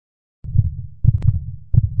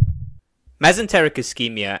Mesenteric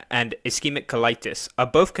ischemia and ischemic colitis are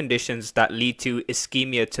both conditions that lead to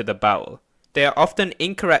ischemia to the bowel. They are often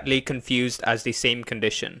incorrectly confused as the same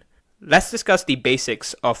condition. Let's discuss the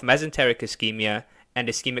basics of mesenteric ischemia and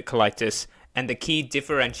ischemic colitis and the key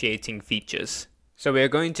differentiating features. So we are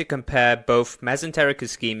going to compare both mesenteric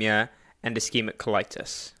ischemia and ischemic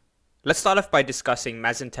colitis. Let's start off by discussing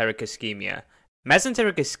mesenteric ischemia.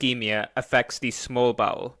 Mesenteric ischemia affects the small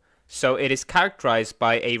bowel, so it is characterized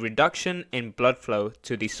by a reduction in blood flow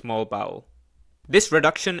to the small bowel. This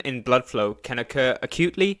reduction in blood flow can occur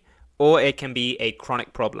acutely, or it can be a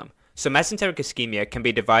chronic problem. So mesenteric ischemia can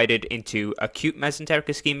be divided into acute mesenteric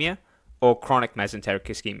ischemia or chronic mesenteric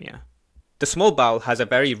ischemia. The small bowel has a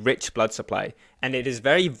very rich blood supply, and it is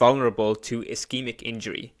very vulnerable to ischemic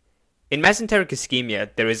injury. In mesenteric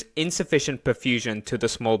ischemia, there is insufficient perfusion to the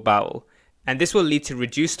small bowel, and this will lead to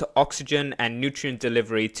reduced oxygen and nutrient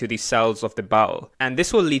delivery to the cells of the bowel, and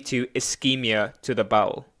this will lead to ischemia to the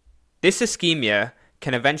bowel. This ischemia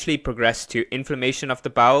can eventually progress to inflammation of the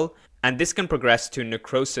bowel, and this can progress to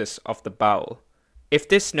necrosis of the bowel. If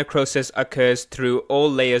this necrosis occurs through all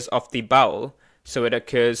layers of the bowel, so it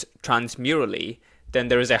occurs transmurally, then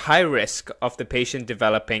there is a high risk of the patient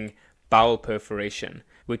developing bowel perforation,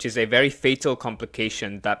 which is a very fatal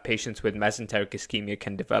complication that patients with mesenteric ischemia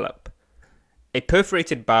can develop. A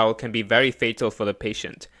perforated bowel can be very fatal for the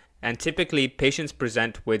patient, and typically patients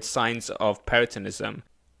present with signs of peritonism.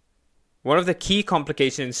 One of the key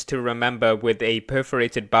complications to remember with a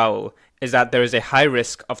perforated bowel is that there is a high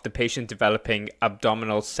risk of the patient developing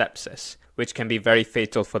abdominal sepsis, which can be very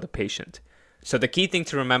fatal for the patient. So the key thing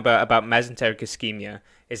to remember about mesenteric ischemia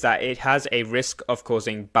is that it has a risk of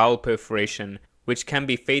causing bowel perforation, which can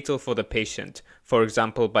be fatal for the patient, for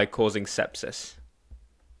example by causing sepsis.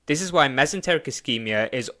 This is why mesenteric ischemia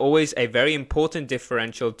is always a very important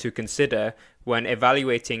differential to consider when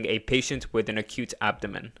evaluating a patient with an acute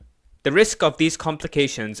abdomen. The risk of these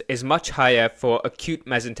complications is much higher for acute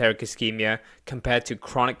mesenteric ischemia compared to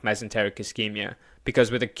chronic mesenteric ischemia,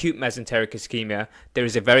 because with acute mesenteric ischemia, there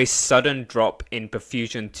is a very sudden drop in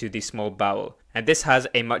perfusion to the small bowel, and this has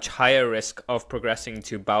a much higher risk of progressing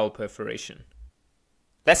to bowel perforation.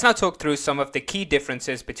 Let's now talk through some of the key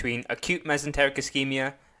differences between acute mesenteric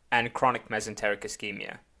ischemia and chronic mesenteric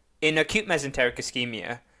ischemia. In acute mesenteric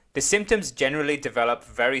ischemia, the symptoms generally develop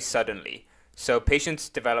very suddenly, so patients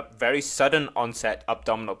develop very sudden onset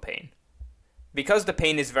abdominal pain. Because the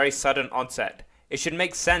pain is very sudden onset, it should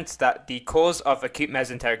make sense that the cause of acute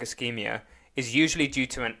mesenteric ischemia is usually due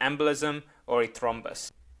to an embolism or a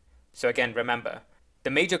thrombus. So again, remember, the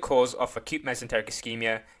major cause of acute mesenteric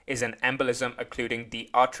ischemia is an embolism occluding the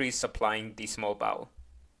arteries supplying the small bowel.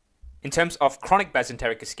 In terms of chronic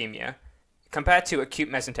mesenteric ischemia, compared to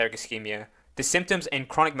acute mesenteric ischemia, the symptoms in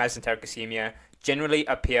chronic mesenteric ischemia generally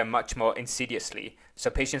appear much more insidiously, so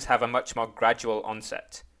patients have a much more gradual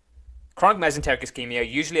onset. Chronic mesenteric ischemia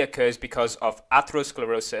usually occurs because of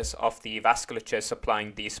atherosclerosis of the vasculature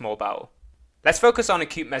supplying the small bowel. Let's focus on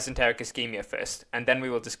acute mesenteric ischemia first, and then we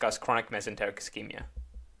will discuss chronic mesenteric ischemia.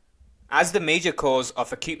 As the major cause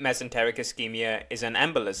of acute mesenteric ischemia is an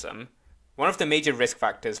embolism, one of the major risk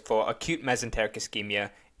factors for acute mesenteric ischemia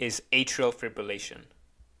is atrial fibrillation.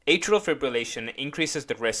 Atrial fibrillation increases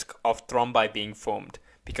the risk of thrombi being formed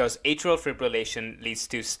because atrial fibrillation leads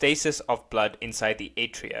to stasis of blood inside the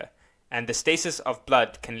atria, and the stasis of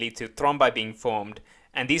blood can lead to thrombi being formed,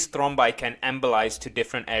 and these thrombi can embolize to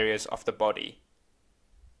different areas of the body.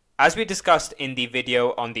 As we discussed in the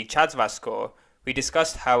video on the CHA2DS2-VASc score, we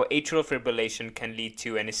discussed how atrial fibrillation can lead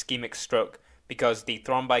to an ischemic stroke because the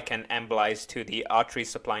thrombi can embolize to the artery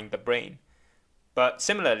supplying the brain. But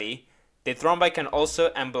similarly, the thrombi can also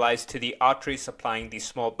embolize to the artery supplying the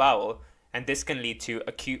small bowel, and this can lead to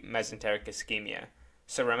acute mesenteric ischemia.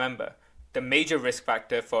 So remember, the major risk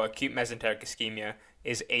factor for acute mesenteric ischemia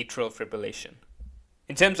is atrial fibrillation.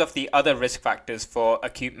 In terms of the other risk factors for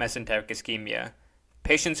acute mesenteric ischemia,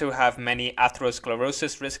 patients who have many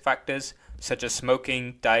atherosclerosis risk factors, such as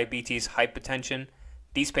smoking, diabetes, hypertension,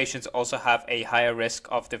 these patients also have a higher risk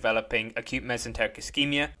of developing acute mesenteric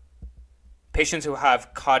ischemia. Patients who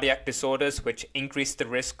have cardiac disorders which increase the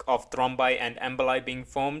risk of thrombi and emboli being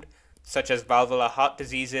formed, such as valvular heart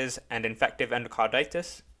diseases and infective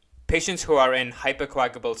endocarditis. Patients who are in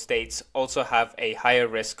hypercoagulable states also have a higher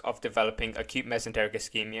risk of developing acute mesenteric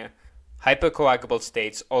ischemia. Hypercoagulable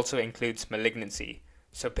states also includes malignancy,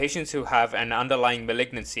 so patients who have an underlying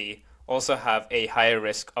malignancy also have a higher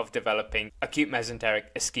risk of developing acute mesenteric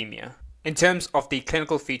ischemia. In terms of the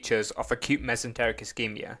clinical features of acute mesenteric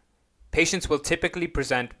ischemia, patients will typically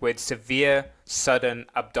present with severe, sudden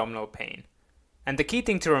abdominal pain. And the key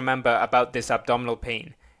thing to remember about this abdominal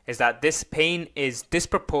pain is that this pain is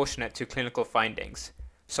disproportionate to clinical findings.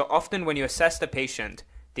 So often when you assess the patient,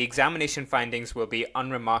 the examination findings will be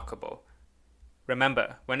unremarkable.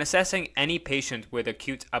 Remember, when assessing any patient with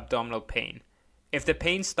acute abdominal pain, if the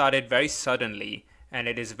pain started very suddenly and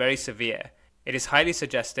it is very severe, it is highly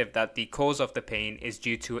suggestive that the cause of the pain is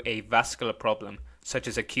due to a vascular problem, such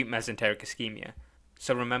as acute mesenteric ischemia.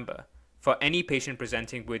 So remember, for any patient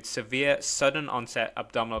presenting with severe sudden onset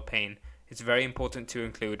abdominal pain, it's very important to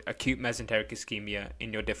include acute mesenteric ischemia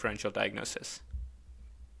in your differential diagnosis.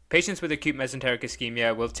 Patients with acute mesenteric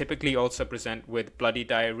ischemia will typically also present with bloody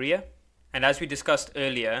diarrhea, and as we discussed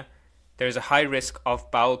earlier, there is a high risk of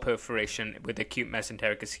bowel perforation with acute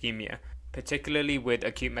mesenteric ischemia, particularly with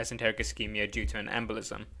acute mesenteric ischemia due to an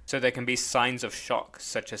embolism. So there can be signs of shock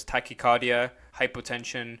such as tachycardia,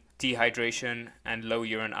 hypotension, dehydration, and low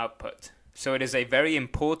urine output. So it is a very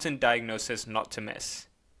important diagnosis not to miss.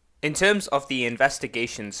 In terms of the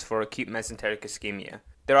investigations for acute mesenteric ischemia,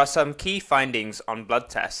 there are some key findings on blood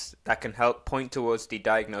tests that can help point towards the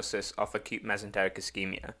diagnosis of acute mesenteric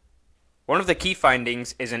ischemia. One of the key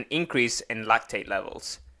findings is an increase in lactate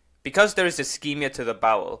levels. Because there is ischemia to the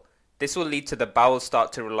bowel, this will lead to the bowel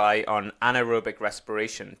start to rely on anaerobic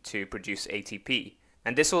respiration to produce ATP,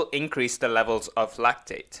 and this will increase the levels of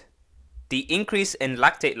lactate. The increase in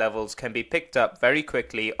lactate levels can be picked up very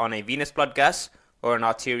quickly on a venous blood gas or an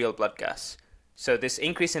arterial blood gas. So this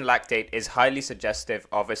increase in lactate is highly suggestive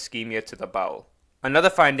of ischemia to the bowel. Another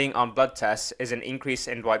finding on blood tests is an increase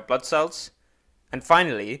in white blood cells. And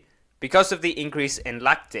finally, because of the increase in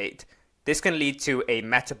lactate, this can lead to a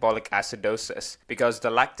metabolic acidosis because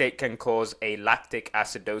the lactate can cause a lactic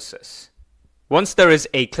acidosis. Once there is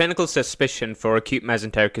a clinical suspicion for acute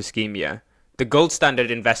mesenteric ischemia, the gold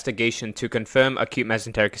standard investigation to confirm acute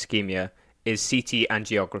mesenteric ischemia is CT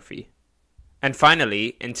angiography. And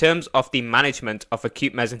finally, in terms of the management of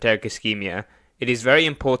acute mesenteric ischemia, it is very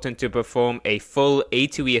important to perform a full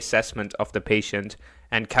A2E assessment of the patient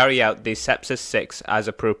and carry out the sepsis 6 as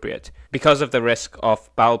appropriate because of the risk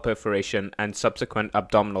of bowel perforation and subsequent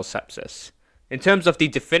abdominal sepsis. In terms of the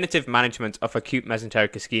definitive management of acute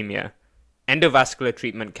mesenteric ischemia, endovascular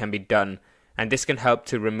treatment can be done, and this can help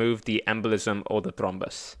to remove the embolism or the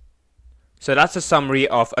thrombus. So that's a summary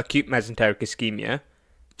of acute mesenteric ischemia.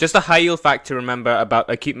 Just a high-yield fact to remember about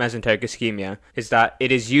acute mesenteric ischemia is that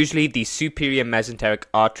it is usually the superior mesenteric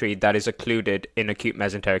artery that is occluded in acute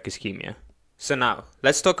mesenteric ischemia. So now,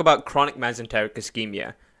 let's talk about chronic mesenteric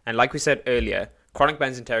ischemia. And like we said earlier, chronic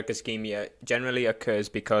mesenteric ischemia generally occurs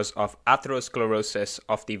because of atherosclerosis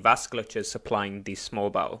of the vasculature supplying the small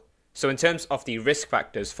bowel. So in terms of the risk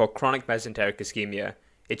factors for chronic mesenteric ischemia,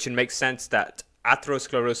 it should make sense that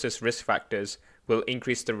atherosclerosis risk factors will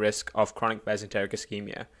increase the risk of chronic mesenteric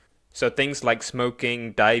ischemia. So things like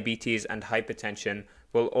smoking, diabetes, and hypertension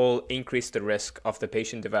will all increase the risk of the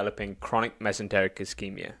patient developing chronic mesenteric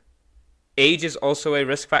ischemia. Age is also a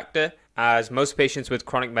risk factor, as most patients with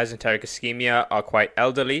chronic mesenteric ischemia are quite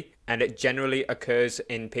elderly, and it generally occurs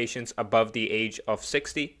in patients above the age of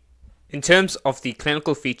 60. In terms of the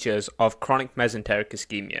clinical features of chronic mesenteric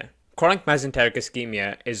ischemia, chronic mesenteric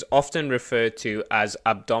ischemia is often referred to as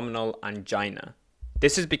abdominal angina.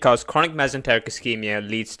 This is because chronic mesenteric ischemia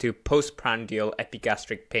leads to postprandial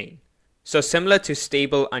epigastric pain. So similar to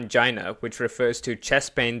stable angina, which refers to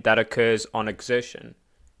chest pain that occurs on exertion,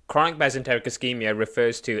 chronic mesenteric ischemia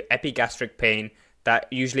refers to epigastric pain that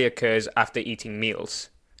usually occurs after eating meals.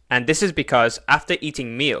 And this is because after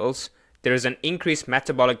eating meals, there is an increased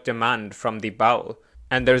metabolic demand from the bowel,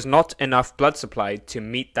 and there is not enough blood supply to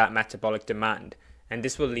meet that metabolic demand, and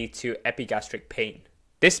this will lead to epigastric pain.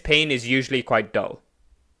 This pain is usually quite dull.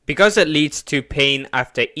 Because it leads to pain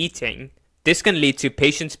after eating, this can lead to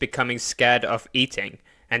patients becoming scared of eating,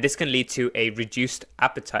 and this can lead to a reduced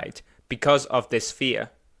appetite because of this fear.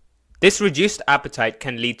 This reduced appetite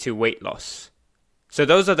can lead to weight loss. So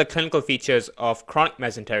those are the clinical features of chronic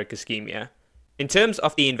mesenteric ischemia. In terms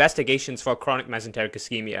of the investigations for chronic mesenteric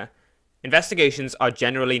ischemia, investigations are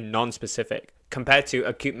generally non-specific compared to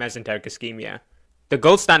acute mesenteric ischemia. The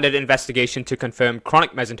gold standard investigation to confirm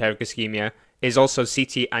chronic mesenteric ischemia is also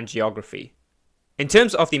CT angiography. In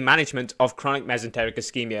terms of the management of chronic mesenteric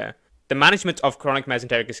ischemia, the management of chronic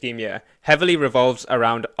mesenteric ischemia heavily revolves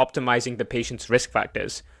around optimizing the patient's risk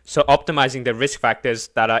factors. So optimizing the risk factors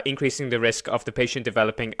that are increasing the risk of the patient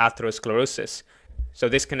developing atherosclerosis. So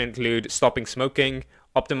this can include stopping smoking,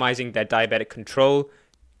 optimizing their diabetic control,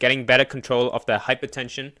 getting better control of their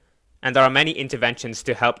hypertension, and there are many interventions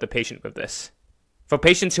to help the patient with this. For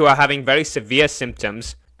patients who are having very severe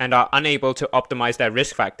symptoms and are unable to optimize their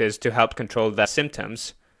risk factors to help control their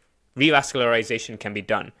symptoms, revascularization can be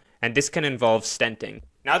done, and this can involve stenting.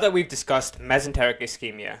 Now that we've discussed mesenteric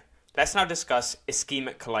ischemia, let's now discuss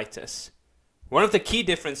ischemic colitis. One of the key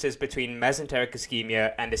differences between mesenteric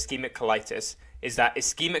ischemia and ischemic colitis is that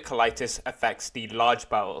ischemic colitis affects the large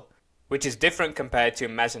bowel, which is different compared to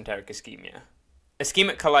mesenteric ischemia.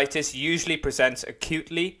 Ischemic colitis usually presents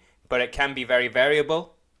acutely, but it can be very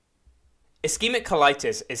variable. Ischemic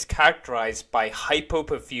colitis is characterized by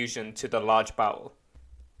hypoperfusion to the large bowel.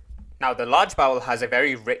 Now, the large bowel has a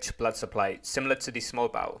very rich blood supply, similar to the small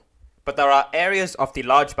bowel. But there are areas of the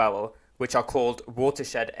large bowel which are called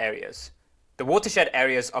watershed areas. The watershed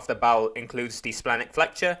areas of the bowel includes the splenic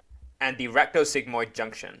flexure and the rectosigmoid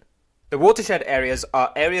junction. The watershed areas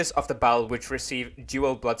are areas of the bowel which receive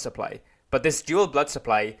dual blood supply, but this dual blood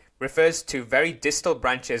supply refers to very distal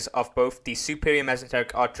branches of both the superior mesenteric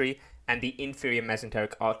artery and the inferior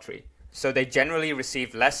mesenteric artery. So they generally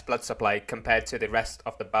receive less blood supply compared to the rest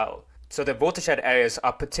of the bowel. So the watershed areas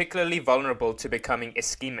are particularly vulnerable to becoming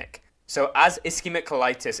ischemic. So as ischemic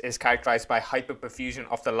colitis is characterized by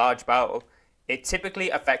hyperperfusion of the large bowel, it typically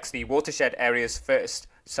affects the watershed areas first,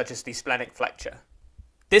 such as the splenic flexure.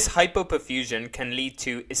 This hypoperfusion can lead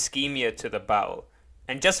to ischemia to the bowel.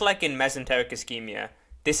 And just like in mesenteric ischemia,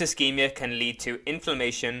 this ischemia can lead to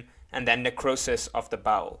inflammation and then necrosis of the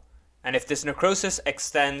bowel. And if this necrosis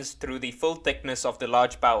extends through the full thickness of the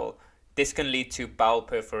large bowel, this can lead to bowel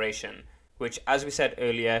perforation, which, as we said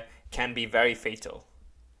earlier, can be very fatal.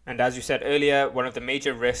 And as we said earlier, one of the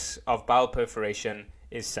major risks of bowel perforation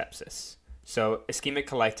is sepsis. So ischemic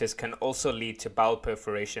colitis can also lead to bowel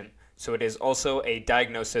perforation, so it is also a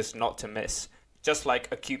diagnosis not to miss, just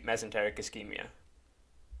like acute mesenteric ischemia.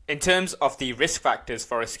 In terms of the risk factors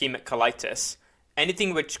for ischemic colitis,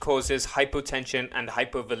 anything which causes hypotension and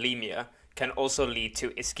hypovolemia can also lead to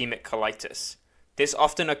ischemic colitis. This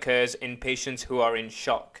often occurs in patients who are in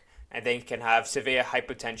shock, and they can have severe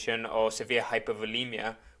hypotension or severe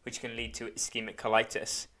hypovolemia, which can lead to ischemic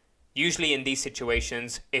colitis. Usually in these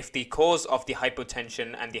situations, if the cause of the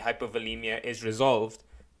hypotension and the hypovolemia is resolved,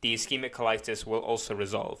 the ischemic colitis will also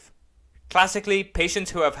resolve. Classically,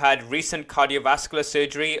 patients who have had recent cardiovascular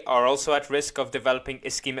surgery are also at risk of developing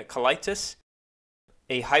ischemic colitis.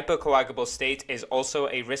 A hypercoagulable state is also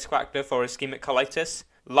a risk factor for ischemic colitis.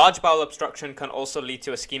 Large bowel obstruction can also lead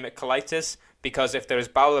to ischemic colitis because if there is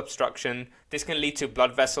bowel obstruction, this can lead to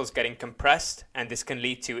blood vessels getting compressed and this can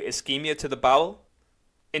lead to ischemia to the bowel.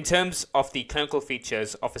 In terms of the clinical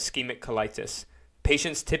features of ischemic colitis,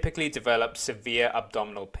 patients typically develop severe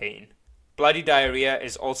abdominal pain. Bloody diarrhea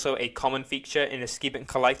is also a common feature in ischemic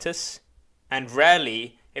colitis, and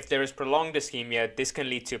rarely, if there is prolonged ischemia, this can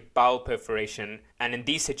lead to bowel perforation, and in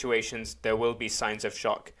these situations there will be signs of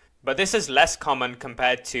shock. But this is less common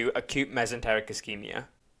compared to acute mesenteric ischemia.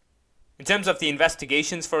 In terms of the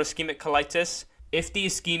investigations for ischemic colitis, if the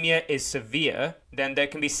ischemia is severe, then there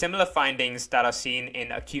can be similar findings that are seen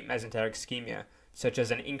in acute mesenteric ischemia, such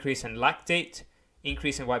as an increase in lactate,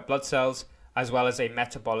 increase in white blood cells, as well as a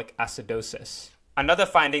metabolic acidosis. Another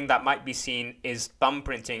finding that might be seen is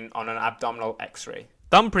thumbprinting on an abdominal X-ray.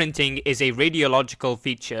 Thumbprinting is a radiological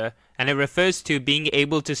feature, and it refers to being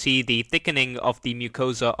able to see the thickening of the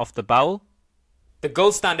mucosa of the bowel. The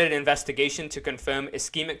gold standard investigation to confirm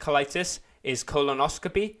ischemic colitis is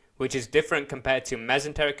colonoscopy, which is different compared to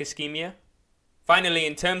mesenteric ischemia. Finally,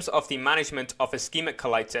 in terms of the management of ischemic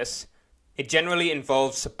colitis, it generally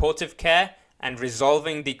involves supportive care and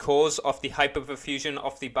resolving the cause of the hyperperfusion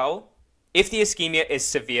of the bowel. If the ischemia is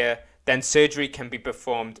severe, then surgery can be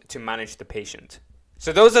performed to manage the patient.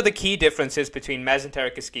 So those are the key differences between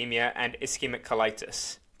mesenteric ischemia and ischemic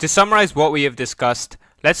colitis. To summarize what we have discussed,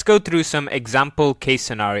 let's go through some example case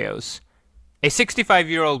scenarios. A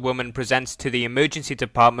 65-year-old woman presents to the emergency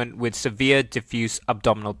department with severe diffuse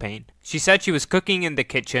abdominal pain. She said she was cooking in the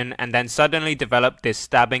kitchen and then suddenly developed this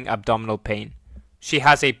stabbing abdominal pain. She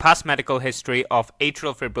has a past medical history of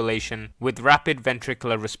atrial fibrillation with rapid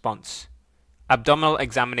ventricular response. Abdominal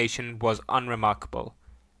examination was unremarkable.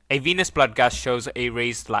 A venous blood gas shows a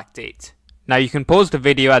raised lactate. Now you can pause the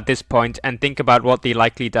video at this point and think about what the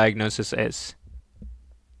likely diagnosis is.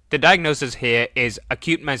 The diagnosis here is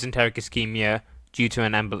acute mesenteric ischemia due to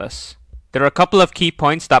an embolus. There are a couple of key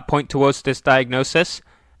points that point towards this diagnosis.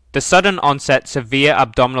 The sudden onset severe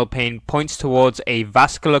abdominal pain points towards a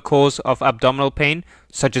vascular cause of abdominal pain,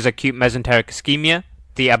 such as acute mesenteric ischemia.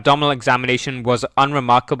 The abdominal examination was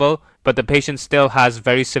unremarkable, but the patient still has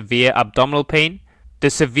very severe abdominal pain. The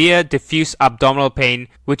severe diffuse abdominal pain,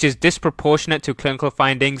 which is disproportionate to clinical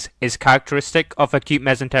findings, is characteristic of acute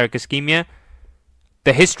mesenteric ischemia.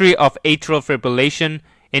 The history of atrial fibrillation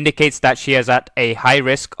indicates that she is at a high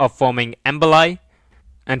risk of forming emboli.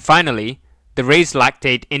 And finally, The raised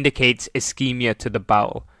lactate indicates ischemia to the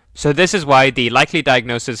bowel. So this is why the likely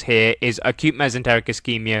diagnosis here is acute mesenteric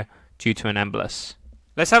ischemia due to an embolus.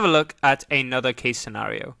 Let's have a look at another case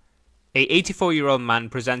scenario. A 84-year-old man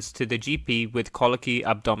presents to the GP with colicky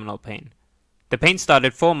abdominal pain. The pain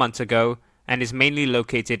started 4 months ago and is mainly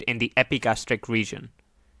located in the epigastric region.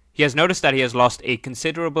 He has noticed that he has lost a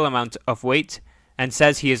considerable amount of weight and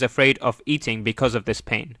says he is afraid of eating because of this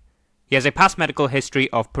pain. He has a past medical history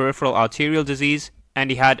of peripheral arterial disease and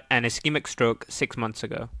he had an ischemic stroke 6 months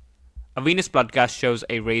ago. A venous blood gas shows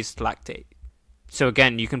a raised lactate. So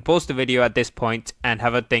again, you can pause the video at this point and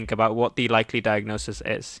have a think about what the likely diagnosis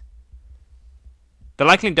is. The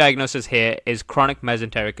likely diagnosis here is chronic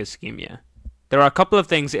mesenteric ischemia. There are a couple of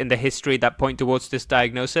things in the history that point towards this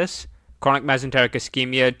diagnosis. Chronic mesenteric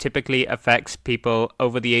ischemia typically affects people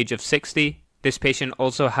over the age of 60. This patient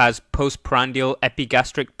also has postprandial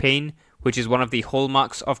epigastric pain, which is one of the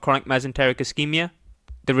hallmarks of chronic mesenteric ischemia.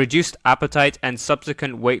 The reduced appetite and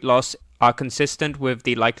subsequent weight loss are consistent with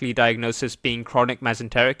the likely diagnosis being chronic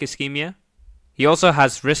mesenteric ischemia. He also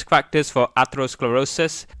has risk factors for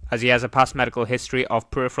atherosclerosis, as he has a past medical history of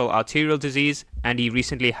peripheral arterial disease and he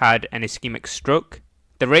recently had an ischemic stroke.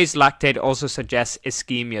 The raised lactate also suggests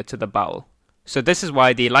ischemia to the bowel. So this is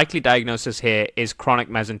why the likely diagnosis here is chronic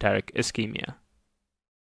mesenteric ischemia.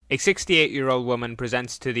 A 68-year-old woman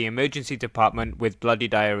presents to the emergency department with bloody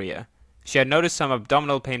diarrhea. She had noticed some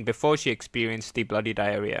abdominal pain before she experienced the bloody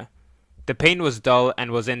diarrhea. The pain was dull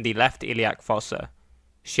and was in the left iliac fossa.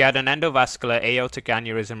 She had an endovascular aortic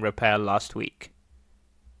aneurysm repair last week.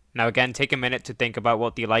 Now again, take a minute to think about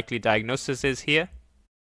what the likely diagnosis is here.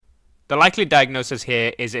 The likely diagnosis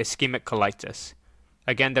here is ischemic colitis.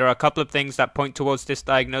 Again, there are a couple of things that point towards this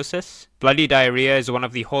diagnosis. Bloody diarrhea is one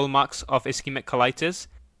of the hallmarks of ischemic colitis,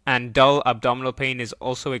 and dull abdominal pain is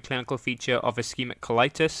also a clinical feature of ischemic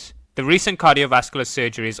colitis. The recent cardiovascular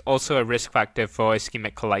surgery is also a risk factor for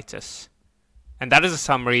ischemic colitis. And that is a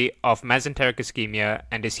summary of mesenteric ischemia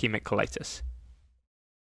and ischemic colitis.